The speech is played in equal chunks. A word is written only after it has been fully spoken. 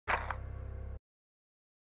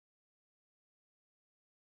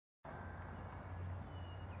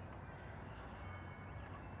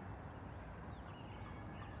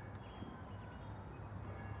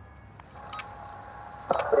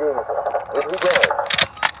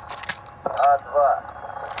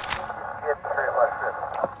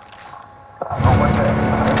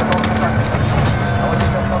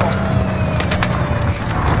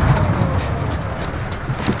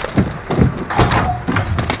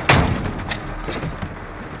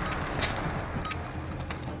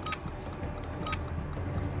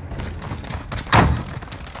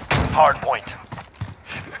Hard point.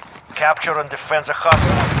 Capture and defend the hard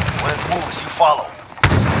point. When it moves, you follow.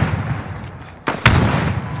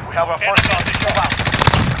 We have our first hostage. Move out.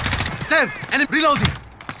 There! Enemy reloading!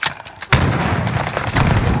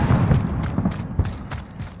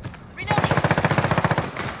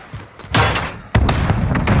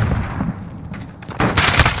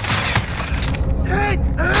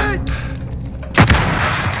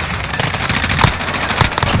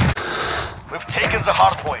 We've taken the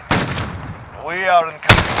hard point. We are in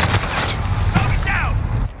control. Down!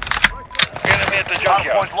 Enemy at the Hard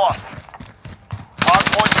junkyard. point lost. Hard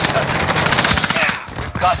point contested.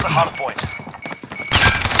 We've got the hard point.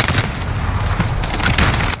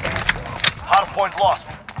 Hard point lost.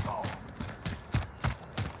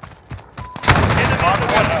 Enemy Hard at the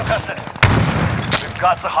point warehouse. contested. We've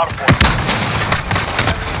got the hard point.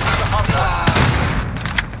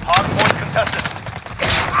 Hard point contested.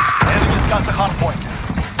 Enemy's got the hard point.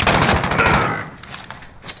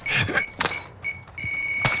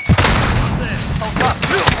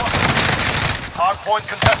 Hard point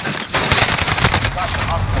contested. Got the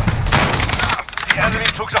hard point. The enemy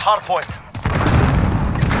took the hard point.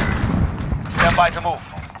 Stand by to move.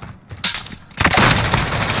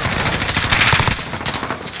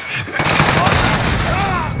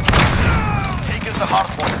 Taking the hard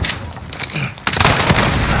point.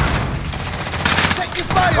 Taking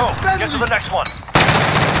fire! Go, get to the next one.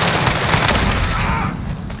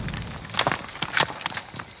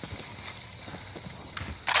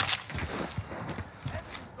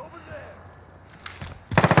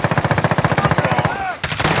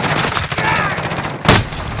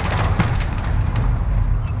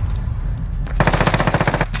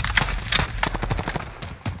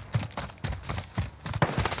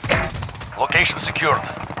 Location secured.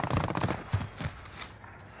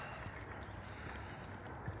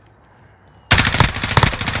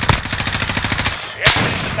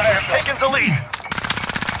 Taking the lead.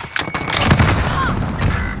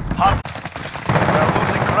 Hard. We're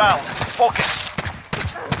losing ground. Focus.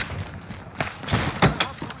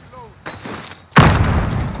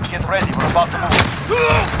 Get ready. We're about to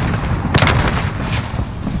move.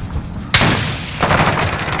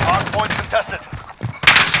 Hard point contested.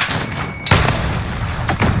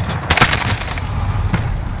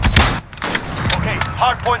 Okay,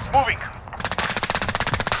 hard point's moving.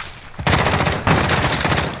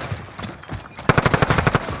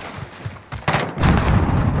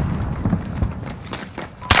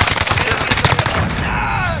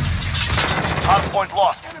 Hard point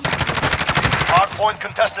lost. Hard point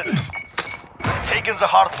contested. We've taken the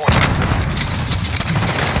hard point.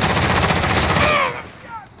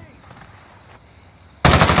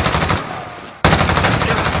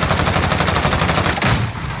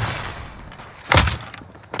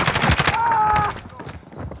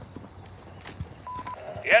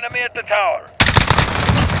 Enemy at the tower.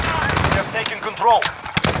 We have taken control.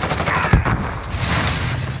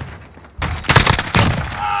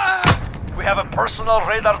 We have a personal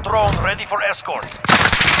radar drone ready for escort. Stand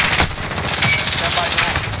by to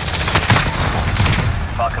move.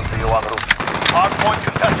 Falcon to you en route. Hard point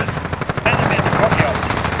contested. Enemy at the courtyard.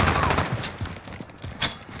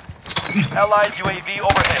 Allied UAV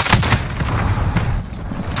overhead.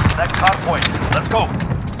 Next hard point. Let's go.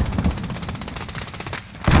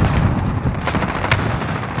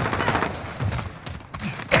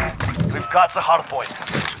 We've got the hard point.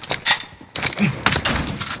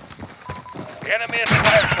 Enemy at the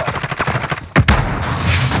fire shop.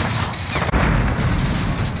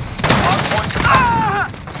 Hard point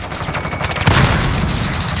contested.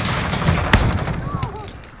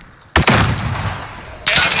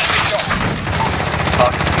 Enemy at the shop.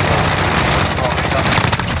 Falcon to you.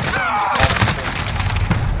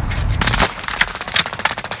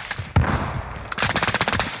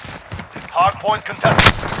 Hard point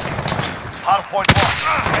contested. Hard point lost.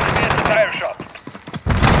 Enemy at the tire shop.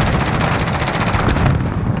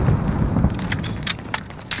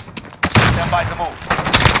 Stand by to move.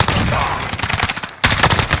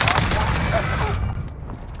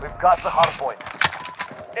 We've got the hard point.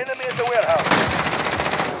 Enemy at the warehouse.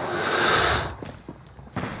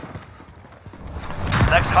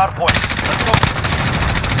 Next hard point. Let's go.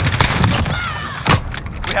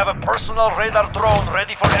 We have a personal radar drone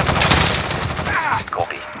ready for escort.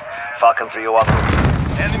 Copy. Falcon 301.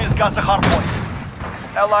 Enemies got the hard point.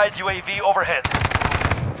 Allied UAV overhead.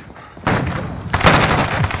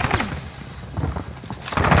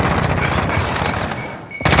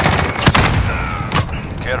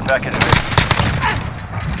 Care package ready.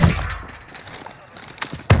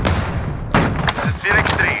 This is Phoenix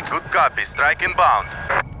 3. Good copy. Strike inbound.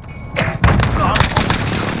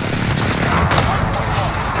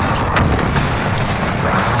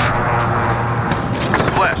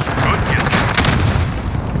 Flash. Good kill.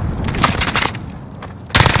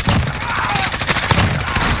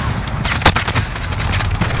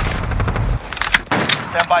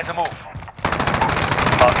 Stand by to move.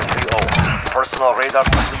 Falcon 3-0. Personal radar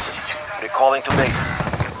completed. Recalling to base.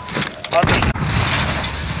 Understood.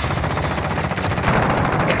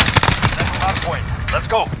 Next hard point. Let's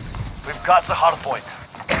go. We've got the hard point.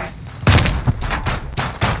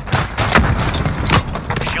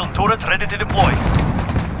 Shield turret ready to deploy.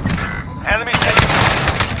 Enemy taken.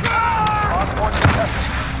 Hard point contested.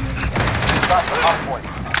 We've got the hard point.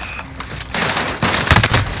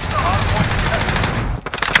 Hard point contested.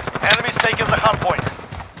 Enemies taking the hard point.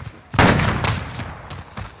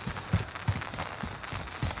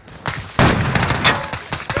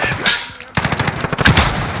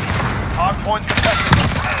 Hard point contested.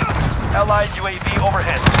 Allied UAV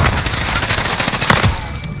overhead.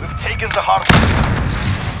 We've taken the hard point.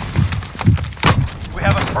 We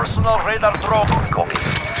have a personal radar drone. Copy.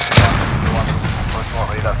 Personal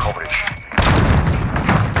radar coverage.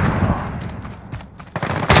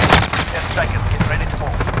 10 seconds. Get ready to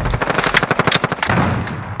move.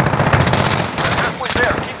 Halfway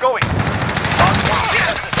there. Keep going. Hard point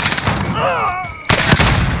contested.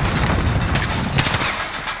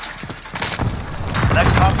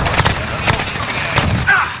 Next hard point.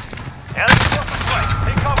 Enemy weapon strike.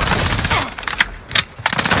 Take cover.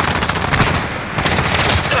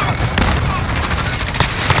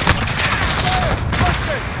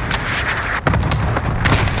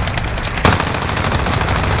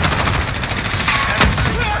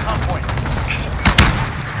 Hard point.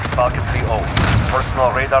 Falcon 3-0. Personal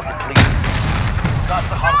radar depleted.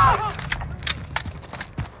 That's a hard point.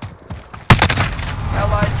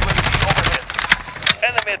 Allied UAV overhead.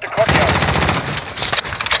 Enemy at the courtyard.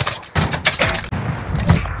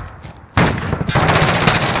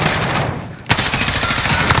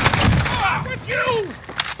 With you!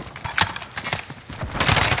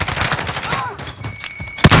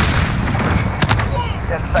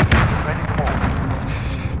 10 seconds. Ready to move.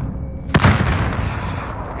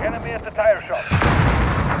 Enemy at the tire shop.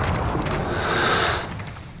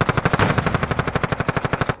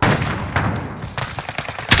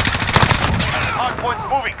 Hard points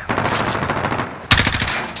moving.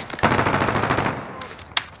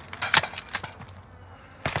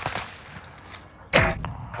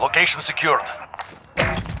 Location secured.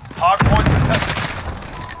 Hard point contested.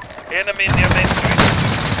 Enemy near Main Street.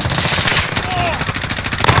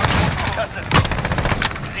 Contested.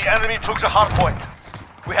 The enemy took the hard point.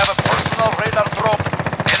 We have a personal radar drone.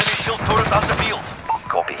 Enemy shield turret on the field.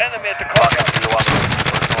 Copy. Enemy at the courtyard.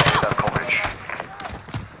 Personal radar coverage.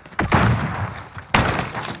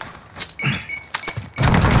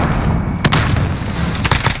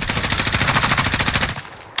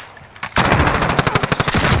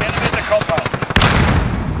 Enemy at the compound.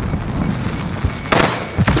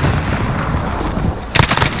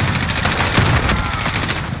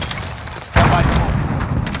 Stand by to move.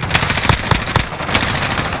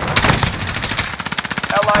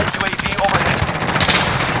 Allied UAV overhead.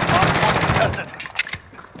 Hard point contested.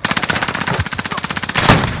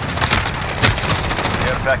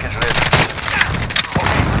 Air package ready.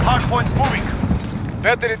 Okay, hard points moving.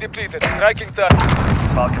 Battery depleted. Striking target.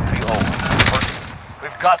 Falcon 3-0.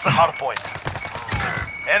 We've got the hard point.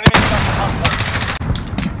 Enemies got the hard point.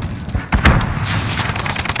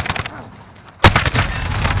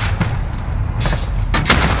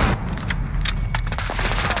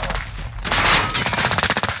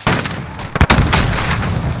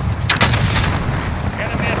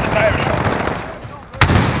 Enemy at the tire shop.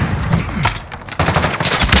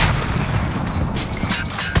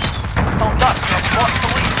 Soldat, you have lost the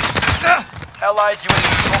lead. Allied UAV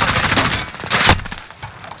overhead.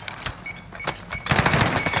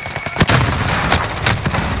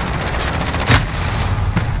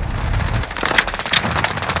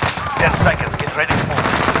 Seconds, get ready to move.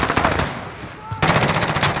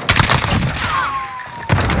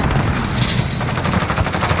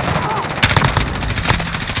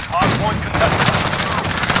 Hard point contested.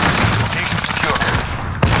 Location secure.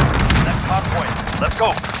 Next hard point. Let's go.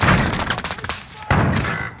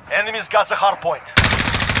 Enemies got the hard point.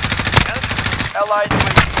 Allied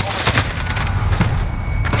UAV overhead.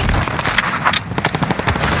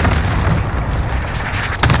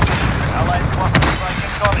 Allied cluster strike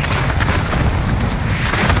incoming.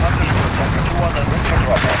 Understood, Sector 2 on the route for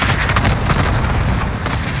drop-off.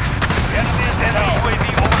 Enemy is in Enemy UAV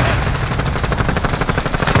overhead.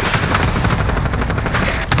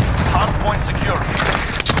 Hard point secured.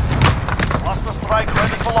 Cluster strike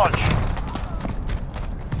ready for launch.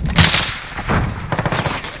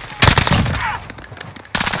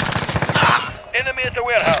 Enemy at the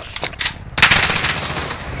warehouse.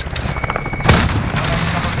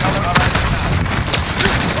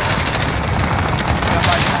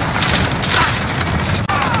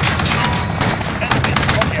 Enemy at the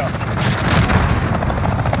courtyard.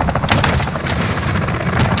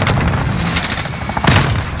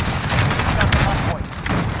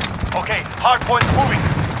 Okay, hard point's moving.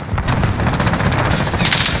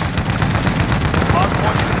 Hard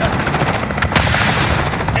point contested.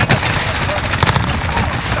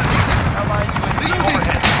 Allied UAV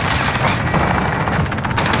overhead.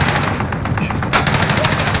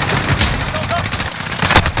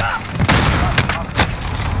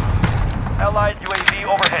 Allied UAV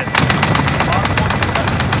overhead. Hard point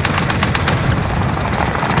contested.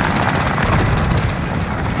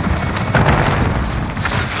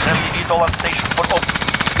 Enemy VTOL on station for open.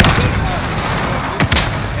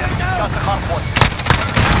 Got the hard point.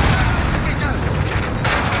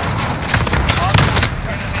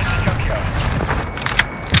 Enemy at the junkyard.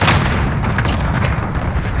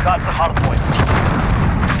 That's a hard point.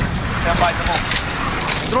 Stand by the move.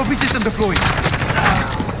 Trophy system deployed.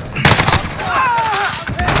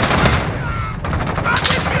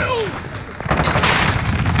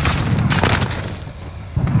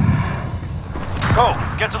 Go.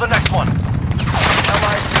 Get to the next one.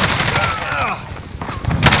 Allied.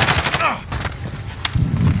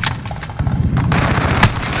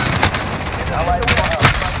 Allied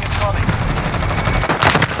incoming.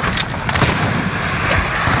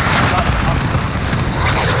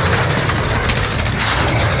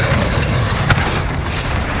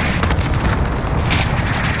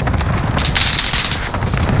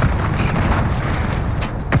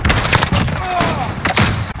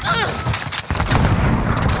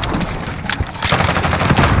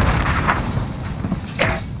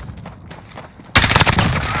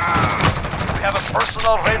 We have a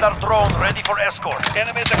personal radar drone ready for escort.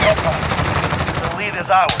 Enemy at the compound. The lead is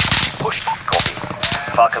ours. Push. Copy.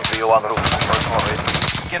 Falcon to you en route. Personal radar.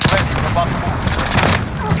 Get ready. We're about to move.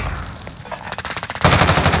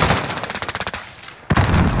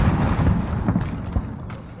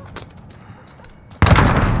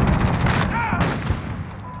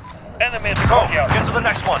 Enemy at the Go. courtyard. Get to the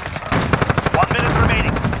next one. 1 minute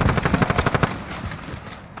remaining.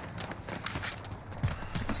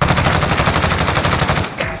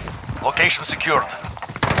 Location secured.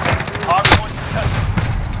 Hard point contested.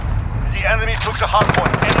 The enemy took the hard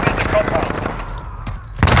point. Enemy at the compound.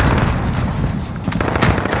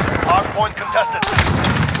 Hard point contested.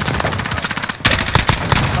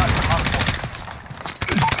 That's the hard point.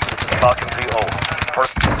 Falcon 3-0.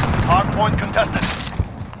 Hard point contested.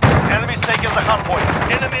 Enemy's taking the hard point.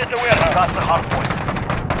 Enemy at the warehouse. That's a hard point.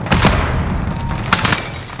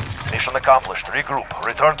 Mission accomplished. Regroup.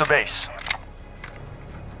 Return to base.